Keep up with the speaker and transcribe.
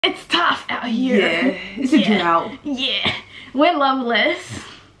It's tough out here. Yeah, it's a drought. Yeah, we're loveless.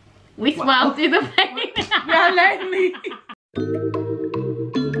 We smile through the pain. Yeah, lately.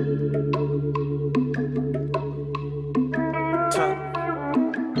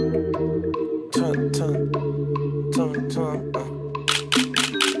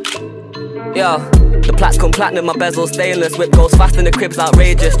 Yo, the plaques come platinum, my bezel stainless. Whip goes fast and the crib's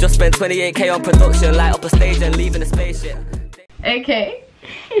outrageous. Just spent 28k on production, light up a stage and leaving a spaceship. Okay.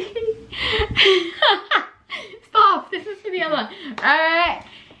 Stop, this is for the other one. Alright.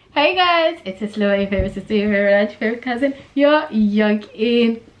 Hey guys, it's Islo, your favorite sister, your favorite favorite cousin, your young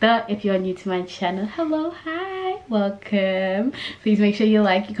in the. If you're new to my channel, hello, hi, welcome. Please make sure you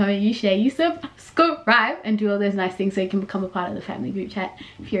like, you comment, you share, you subscribe, and do all those nice things so you can become a part of the family group chat.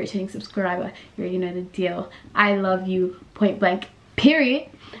 If you're a returning subscriber, you already know the deal. I love you, point blank, period.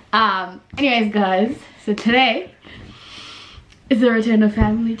 Anyways guys, so today is the return of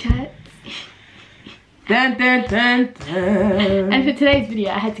family chat. Dun, dun, dun, dun. And for today's video,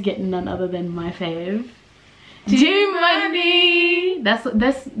 I had to get none other than my fave, G-Money. That's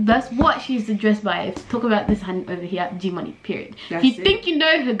what she's addressed by. Talk about this hand over here, G-Money, period. If you think you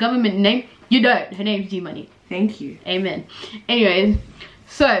know her government name, you don't. Her name's G-Money. Thank you. Amen. Anyways,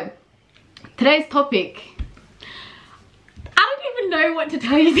 so today's topic, I don't even know what to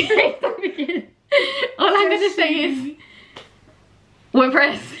tell you today's topic is. All I'm gonna say is we're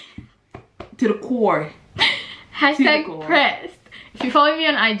pressed. To the core. Hashtag pressed. If you follow me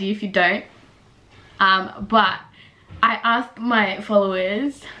on IG, if you don't, but I asked my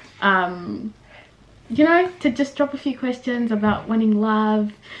followers, you know, to just drop a few questions about winning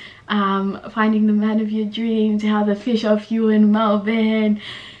love, finding the man of your dreams, how the fish are few in Melbourne,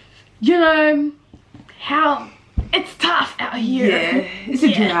 you know, how it's tough out here. Yeah, it's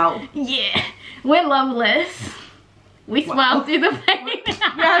a drought. Yeah, we're loveless. We smile through the pain.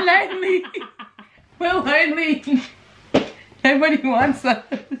 Yeah, lonely. We're lonely. Nobody wants us.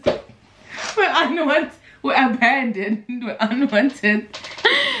 We're unwanted. We're abandoned. We're unwanted.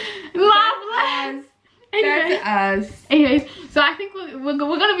 Loveless. That's us. Anyways, so I think we're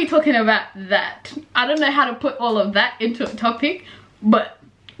gonna be talking about that. I don't know how to put all of that into a topic, but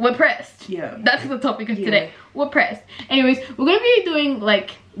we're pressed. Yeah. That's the topic of today. We're pressed. Anyways, we're gonna be doing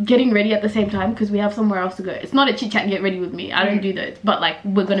like getting ready at the same time because we have somewhere else to go. It's not a chit chat get ready with me. I don't do those, but like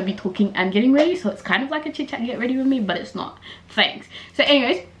we're gonna be talking and getting ready, so it's kind of like a chit chat get ready with me, but it's not. Thanks. So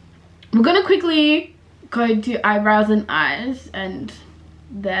anyways, we're gonna quickly go to eyebrows and eyes and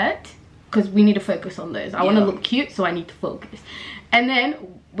that because we need to focus on those. I want to look cute, so I need to focus, and then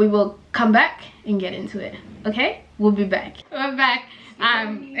we will come back and get into it. Okay, we'll be back. We're back.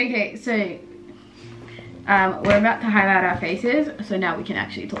 Okay, so we're about to highlight our faces, so now we can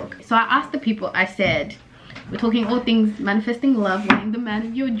actually talk. So I asked the people, I said, we're talking all things manifesting love, wanting the man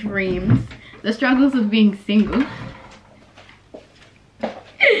of your dreams, the struggles of being single,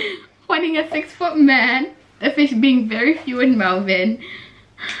 wanting a 6-foot man, the fish being very few in Melbourne,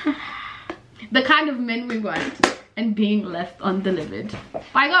 the kind of men we want, and being left undelivered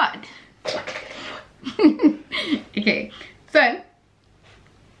by God. Okay, so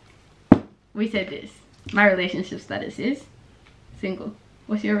we said this. My relationship status is single.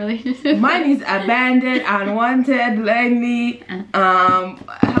 What's your relationship? Mine is abandoned, unwanted, lonely.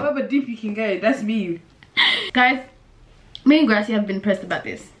 However deep you can go, that's me. Guys, me and Gracie have been pressed about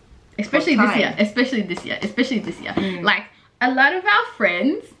this. Especially this year. Especially this year. Especially this year. Like, a lot of our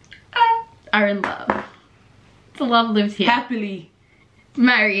friends are in love. So love lives here. Happily.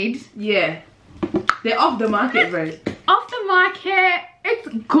 Married. Yeah. They're off the market, bro. Off the market. It's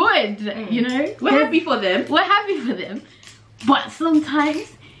good, you know. We're happy for them. We're happy for them, but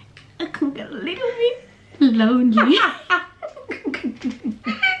sometimes it can get a little bit lonely. It can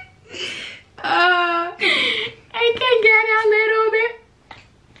get a little bit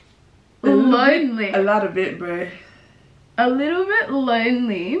lonely. A lot of it, bro. A little bit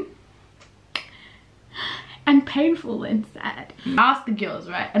lonely and painful and sad. I asked the girls,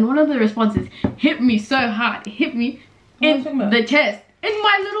 right, and one of the responses hit me so hard. It hit me in the chest. In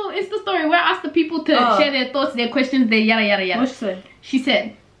my little Insta story where I asked the people to share their thoughts, their questions, their yada yada yada. What's that? She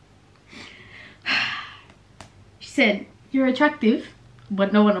said, you're attractive,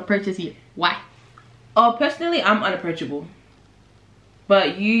 but no one approaches you. Why? Oh, personally, I'm unapproachable.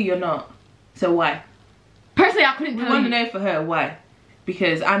 But you're not. So why? Personally, I couldn't tell you. We want to know for her why.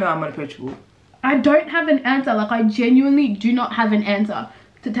 Because I know I'm unapproachable. I don't have an answer. Like, I genuinely do not have an answer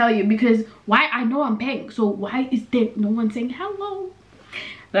to tell you. Because why? I know I'm paying. So why is there no one saying hello?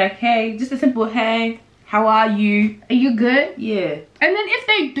 Like, hey, just a simple hey, how are you? Are you good? Yeah. And then if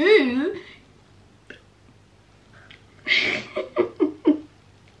they do,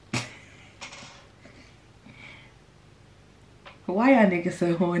 Why are niggas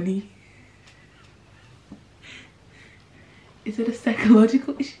so horny? Is it a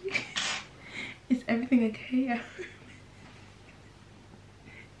psychological issue? Is everything okay?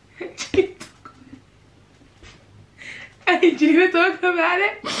 I need you to talk about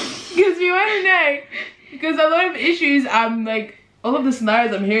it because we want to know. Because a lot of issues, I'm like, all of the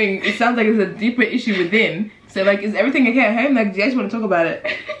scenarios I'm hearing, it sounds like it's a deeper issue within. So like, is everything okay at home? Like, do you guys want to talk about it?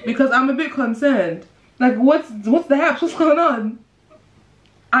 Because I'm a bit concerned. Like, what's the haps? What's going on?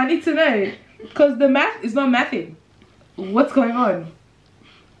 I need to know. Because the math is not mathing. What's going on?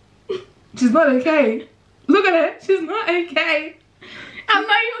 She's not okay. Look at her. She's not okay. I'm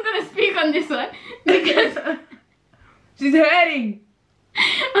not even going to speak on this one. Because she's hurting.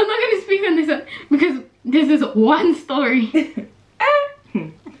 I'm not going to speak on this one. Because this is one story.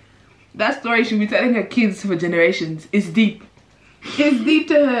 That story she'll be telling her kids for generations. It's deep. It's deep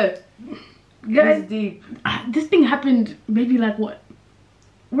to her. Guys, it's deep. This thing happened maybe like what?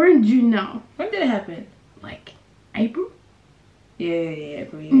 We're in June now. When did it happen? Like April? Yeah,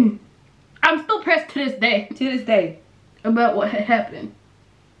 April. Yeah. I'm still pressed to this day. To this day. About what had happened.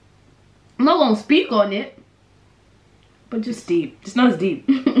 I'm not gonna speak on it. But just deep. Just not as deep.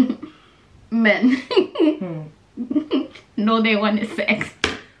 Men. No, they wanted sex.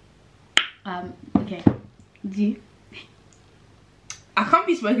 Okay. G. I can't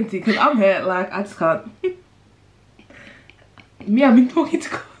be spoken to because I'm hurt. Like, I just can't. Me, I've been talking to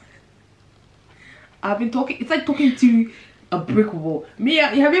God. I've been talking. It's like talking to a brick wall. Me,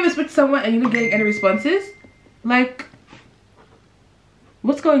 have you ever spoken to someone and you're not getting any responses? Like,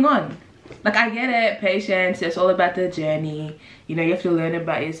 what's going on? Like, I get it, patience, it's all about the journey. You know, you have to learn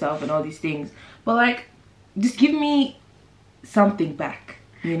about yourself and all these things. But like, just give me something back,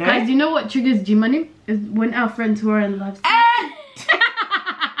 you know? Guys, you know what triggers G-Money? Is when our friends who are in love.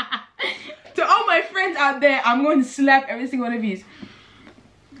 To all my friends out there, I'm going to slap every single one of you.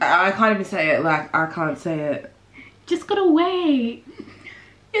 I can't even say it, like, I can't say it. Just gotta wait.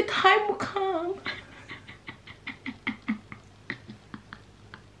 Your time will come.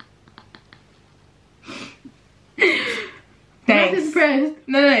 Thanks.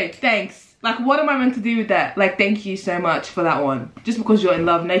 No, thanks. Like, what am I meant to do with that? Like, thank you so much for that one. Just because you're in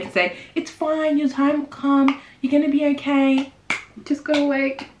love, and they can say, it's fine, your time will come, you're gonna be okay. Just gotta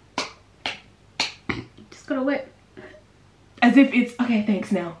wait. Just gotta wait. As if it's, okay,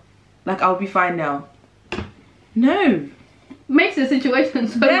 thanks now. Like, I'll be fine now. No. Makes the situation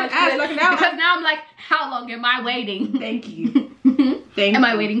so much better. Like now, because now I'm like, how long am I waiting? Thank you. Thank am you.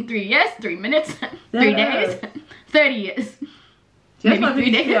 I waiting 3 years, 3 minutes, 3 days, 30 years? That's Maybe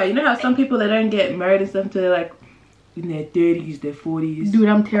 3 days. Yeah, you know how some people, they don't get married and stuff until they're like in their 30s, their 40s. Dude,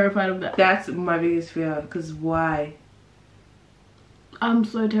 I'm terrified of that. That's my biggest fear. Because why? I'm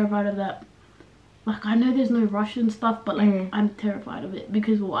so terrified of that. Like, I know there's no rush and stuff, but like, I'm terrified of it.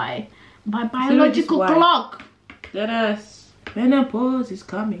 Because why? My biological clock. Deadass. Menopause is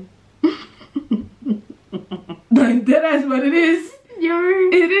coming. Deadass what it is.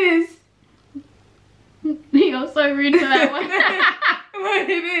 It is. You're so rude to that one. What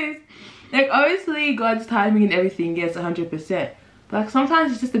it is. Like, obviously God's timing and everything gets 100%. But like,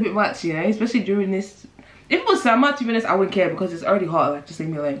 sometimes it's just a bit much, you know, especially during this. If it was summer, to be honest, I wouldn't care because it's already hot. Like, just leave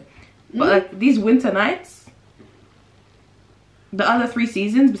me alone. But like these winter nights, the other 3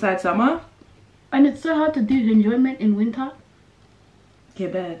 seasons besides summer, and it's so hard to do enjoyment in winter.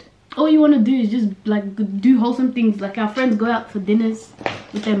 Get bad. All you want to do is just like do wholesome things. Like, our friends go out for dinners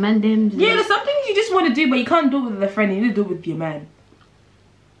with their man them. Yeah, there's some things you just want to do, but you can't do it with a friend. You need to do it with your man.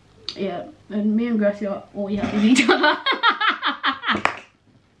 Yeah, and me and Gracia always have with each other.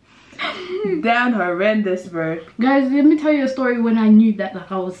 Down horrendous, bro. Guys, let me tell you a story when I knew that like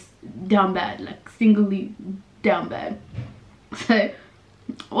I was down bad, like singly down bad. So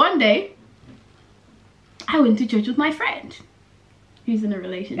one day I went to church with my friend who's in a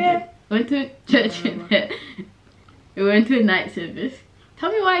relationship. Yeah. Went to church with we went to a night service.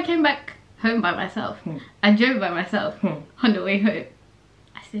 Tell me why I came back home by myself. I drove by myself on the way home.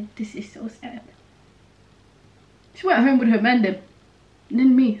 I said, this is so sad. She went home with her man then.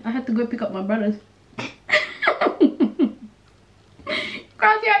 Then me, I had to go pick up my brothers. Gracia,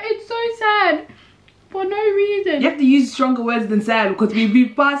 it's so sad. For no reason. You have to use stronger words than sad because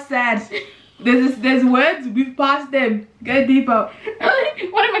we've passed sad. There's words, we've passed them. Go deeper.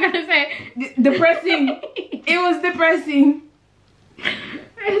 What am I gonna say? Depressing. It was depressing.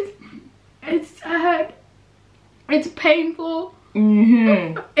 It's sad. It's painful.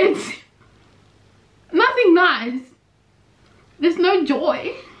 It's nothing nice. There's no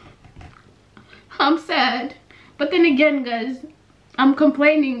joy. I'm sad. But then again, guys, I'm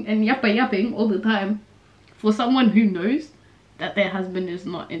complaining and yapping all the time for someone who knows that their husband is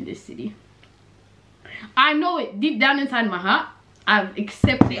not in this city. I know it deep down inside my heart. I've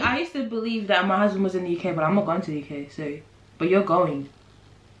accepted. See, I used to believe that my husband was in the UK, but I'm not going to the UK. So, but you're going.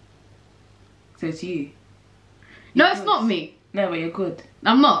 So it's you. No, it's not me. No, but you're good.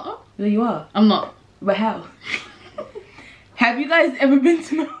 I'm not. No, you are. I'm not. But how? Have you guys ever been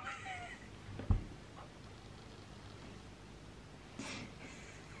to Melbourne?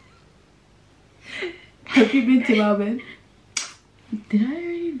 Have you been to Melbourne? Did I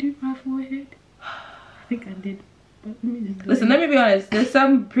already do my forehead? I think I did. But let me just Listen, let me be honest. There's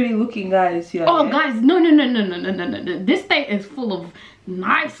some pretty looking guys here. Oh, guys, no. This state is full of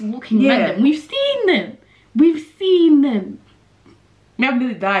nice looking men. We've seen them. We've seen them. Me, I've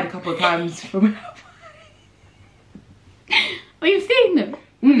nearly died a couple of times from. We've seen them.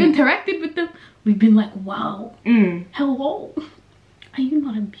 We've interacted with them. We've been like, wow. Hello. Are you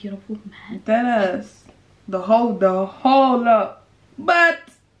not a beautiful man? That is the whole lot. But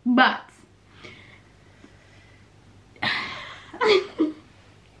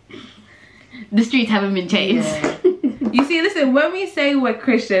the streets haven't been changed. Yeah. You see, listen, when we say we're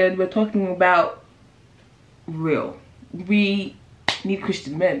Christian, we're talking about real. We need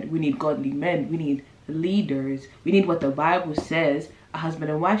Christian men. We need godly men. We need leaders. We need what the Bible says a husband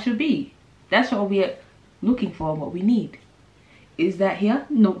and wife should be. That's what we're looking for and what we need. Is that here?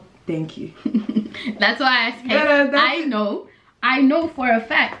 No. Thank you. That's why I say I know for a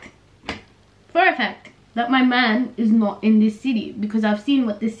fact that my man is not in this city, because I've seen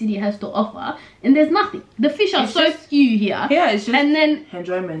what this city has to offer and there's nothing. The fish are so few here. Yeah, it's just and then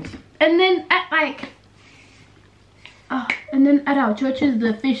enjoyment. And then at our churches,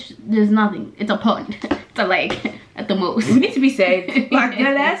 the fish, there's nothing. It's a pond. It's a lake at the most. We need to be saved. Like,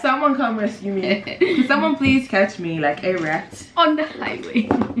 let someone come rescue me. Can someone please catch me like a rat on the highway,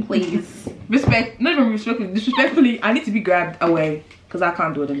 please? Not even respectfully, disrespectfully. I need to be grabbed away because I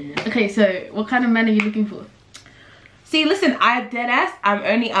can't do it anymore. Okay, so what kind of man are you looking for? See, listen, I'm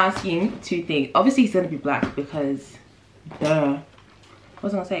only asking two things. Obviously, he's gonna be black because, duh. What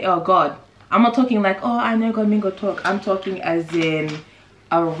was I gonna say? Oh God, I'm not talking like, oh, I know God, mingle talk. I'm talking as in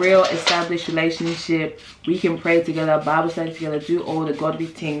a real established relationship. We can pray together, Bible study together, do all the godly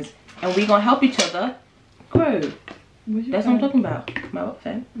things, and we gonna help each other grow. That's what I'm talking about. My what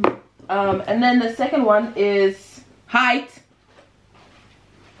fan? And then the second one is height.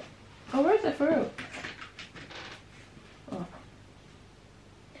 Oh, where is it for real? Oh.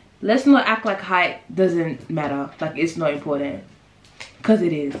 Let's not act like height doesn't matter. Like it's not important. Cause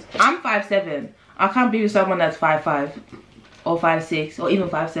it is. I'm 5'7". I can't be with someone that's 5'5", or 5'6", or even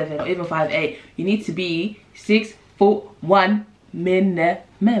 5'7", or even 5'8". You need to be 6'1"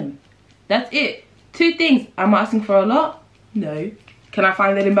 minimum. That's it. Two things. I'm asking for a lot. No. Can I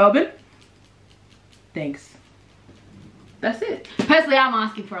find that in Melbourne? Thanks. That's it. Personally, I'm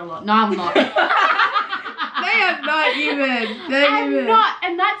asking for a lot. No, I'm not. They are not even. I'm not,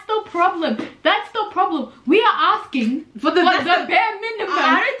 and that's the problem. That's the problem. We are asking for the bare minimum.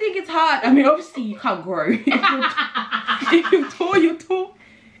 I don't think it's hard. I mean, obviously you can't grow. If you're tall, you're tall.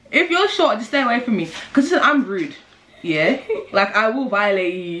 If you're short, just stay away from me. Because I'm rude. Yeah? Like, I will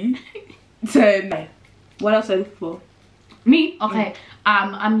violate you. So, no. What else are you looking for? Me? Okay.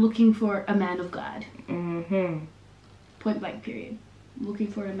 I'm looking for a man of God. Point blank period. Looking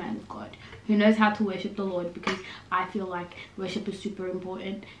for a man of God who knows how to worship the Lord, because I feel like worship is super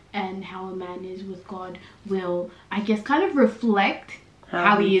important, and how a man is with God will, I guess, kind of reflect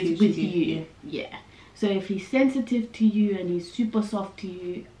how he is with you. Yeah. So if he's sensitive to you and he's super soft to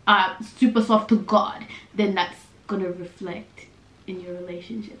you, super soft to God, then that's gonna reflect in your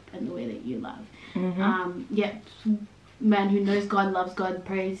relationship and the way that you love. Yeah, man who knows God, loves God,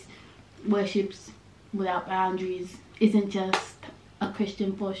 prays, worships without boundaries, isn't just a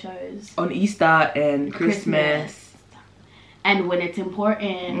Christian for shows on Easter and Christmas. And when it's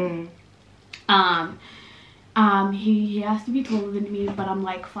important. He has to be taller than me, but I'm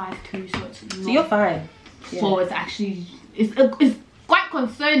like 5'2", so it's not, so you're fine. So it's actually it's quite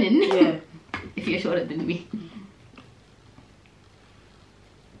concerning. Yeah. If you're shorter than me.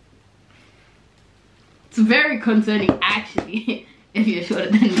 It's very concerning actually. If you're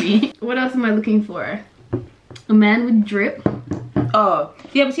shorter than me. What else am I looking for? A man with drip. Oh,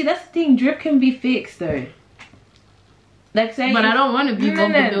 yeah, but see, that's the thing. Drip can be fixed, though. Like, say... But I don't want to be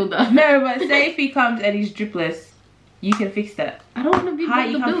Bob the Builder. No, but say if he comes and he's dripless, you can fix that. I don't want to be Bob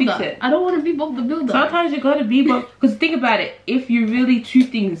the Builder. Fix it. I don't want to be Bob the Builder. Sometimes you got to be Bob... Because think about it. If you really... Two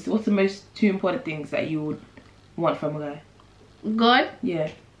things. What's the most two important things that you would want from a guy? God? Yeah.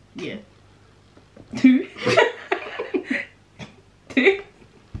 Yeah. Two? Two?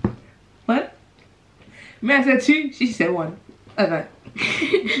 What? Man, I said two. She said one. Okay.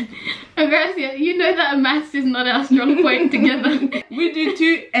 Gracia, you know that maths is not our strong point together. We do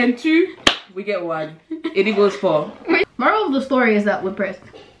 2 and 2, we get 1. It equals 4. Moral of the story is that we're pressed.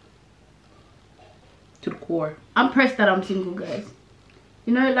 To the core. I'm pressed that I'm single, guys.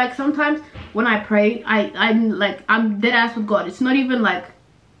 You know, like sometimes when I pray, I'm dead ass with God. It's not even like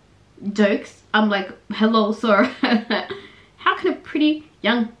jokes. I'm like, hello, sir. How can a pretty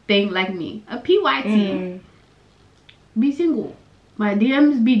young thing like me, a PYT, be single? My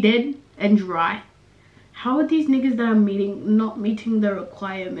DMs be dead and dry. How are these niggas that I'm meeting not meeting the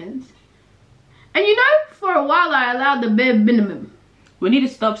requirements? And you know, for a while I allowed the bare minimum. We need to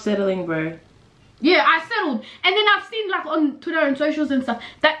stop settling, bro. Yeah, I settled. And then I've seen like on Twitter and socials and stuff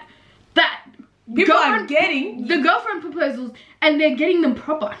that people are getting the girlfriend proposals and they're getting them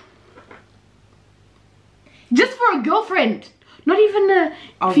proper. Just for a girlfriend. Not even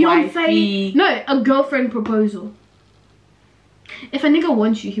a fiance. Wifey. No, a girlfriend proposal. If a nigga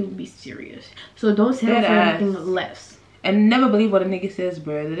wants you, he will be serious. So don't settle for anything less. And never believe what a nigga says,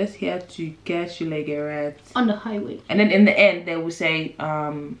 bro. They're just here to get you like a rat. On the highway. And then in the end, they will say,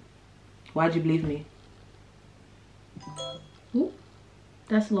 why'd you believe me? Ooh,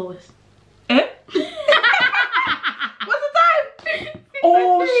 that's Lois. Eh? What's the time?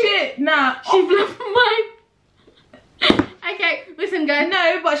 Oh shit, nah. She blew mine. Okay, listen guys.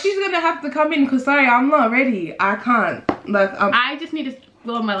 No, but she's gonna have to come in because sorry, I'm not ready. I can't. Like, I just need to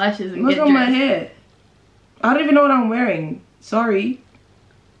go on my lashes and what's get on my dressed. hair? I don't even know what I'm wearing. Sorry.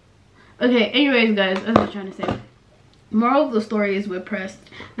 Okay, anyways guys, as I was trying to say, moral of the story is we're pressed.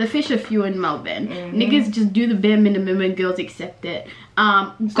 The fish are few in Melbourne. Niggas just do the bare minimum and girls accept it.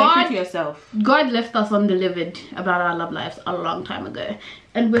 Stay true to yourself. God left us undelivered about our love lives a long time ago.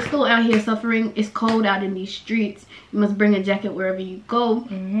 And we're still out here suffering. It's cold out in these streets. You must bring a jacket wherever you go.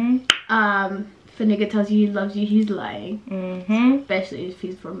 If a nigga tells you he loves you, he's lying. Especially if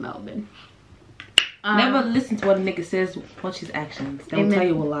he's from Melbourne. Never listen to what a nigga says, watch his actions. They'll tell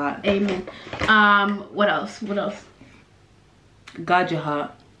you a lot. Amen. What else? What else? Guard your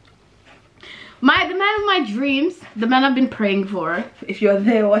heart. The man of my dreams, the man I've been praying for. If you're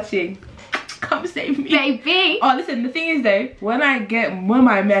there watching, come save me. Baby. Oh, listen, the thing is though, when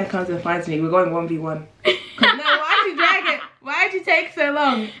my man comes and finds me, we're going 1v1. Cause no, why'd you drag it? Why'd you take so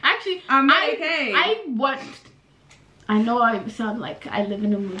long? Actually, I'm not okay. I know I sound like I live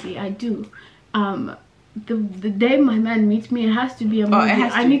in a movie. I do. The day my man meets me, it has to be a movie.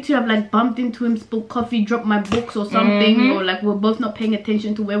 I need to have like bumped into him, spilled coffee, dropped my books or something, or like we're both not paying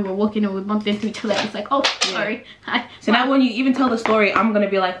attention to where we're walking and we bumped into each other. It's like, oh, sorry. So now when you even tell the story, I'm gonna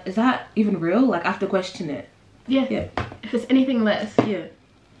be like, is that even real? Like I have to question it. Yeah. If it's anything less. Yeah.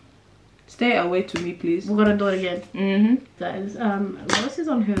 Stay away to me, please. We're gonna do it again. Guys, Lois is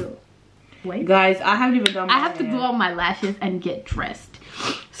on her way. Guys, I haven't even done my hair. I have to glue on my lashes and get dressed.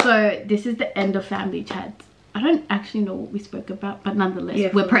 So this is the end of family chats. I don't actually know what we spoke about, but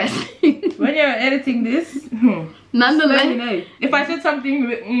nonetheless, we're pressed. When you're editing this, nonetheless, let me know. If I said something,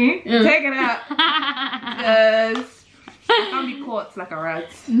 take it out. I can't be caught like a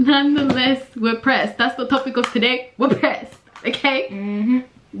rat. Nonetheless, we're pressed. That's the topic of today. We're pressed. Okay.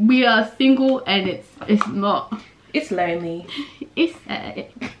 We are single, and it's not. It's lonely. It's sad.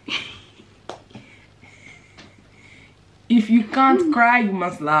 If you can't cry, you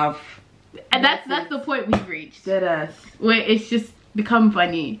must laugh. And that's the point we've reached. Deadass. Where it's just become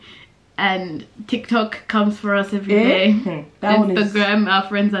funny. And TikTok comes for us every day. Instagram, our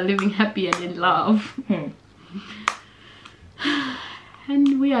friends are living happy and in love.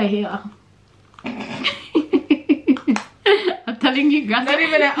 And we are here. I'm telling you, guys. Not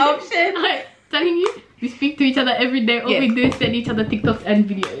even an option. I'm telling you, we speak to each other every day. All we do is send each other TikToks and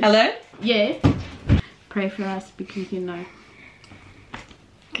videos. Hello? Yeah. Pray for us because you know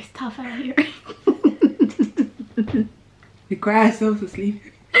it's tough out here. We cry ourselves to sleep.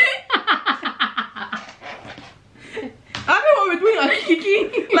 I don't know what we're doing, like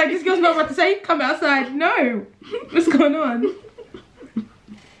Kiki. Like this girl's not about to say, come outside. No. What's going on?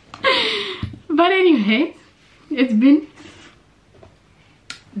 But anyway, it's been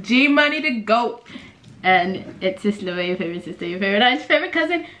G Money to go. And it's Sister, your favorite sister, your favorite aunt, your favorite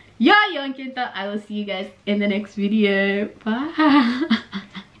cousin. Yo, young Kinta. I will see you guys in the next video. Bye.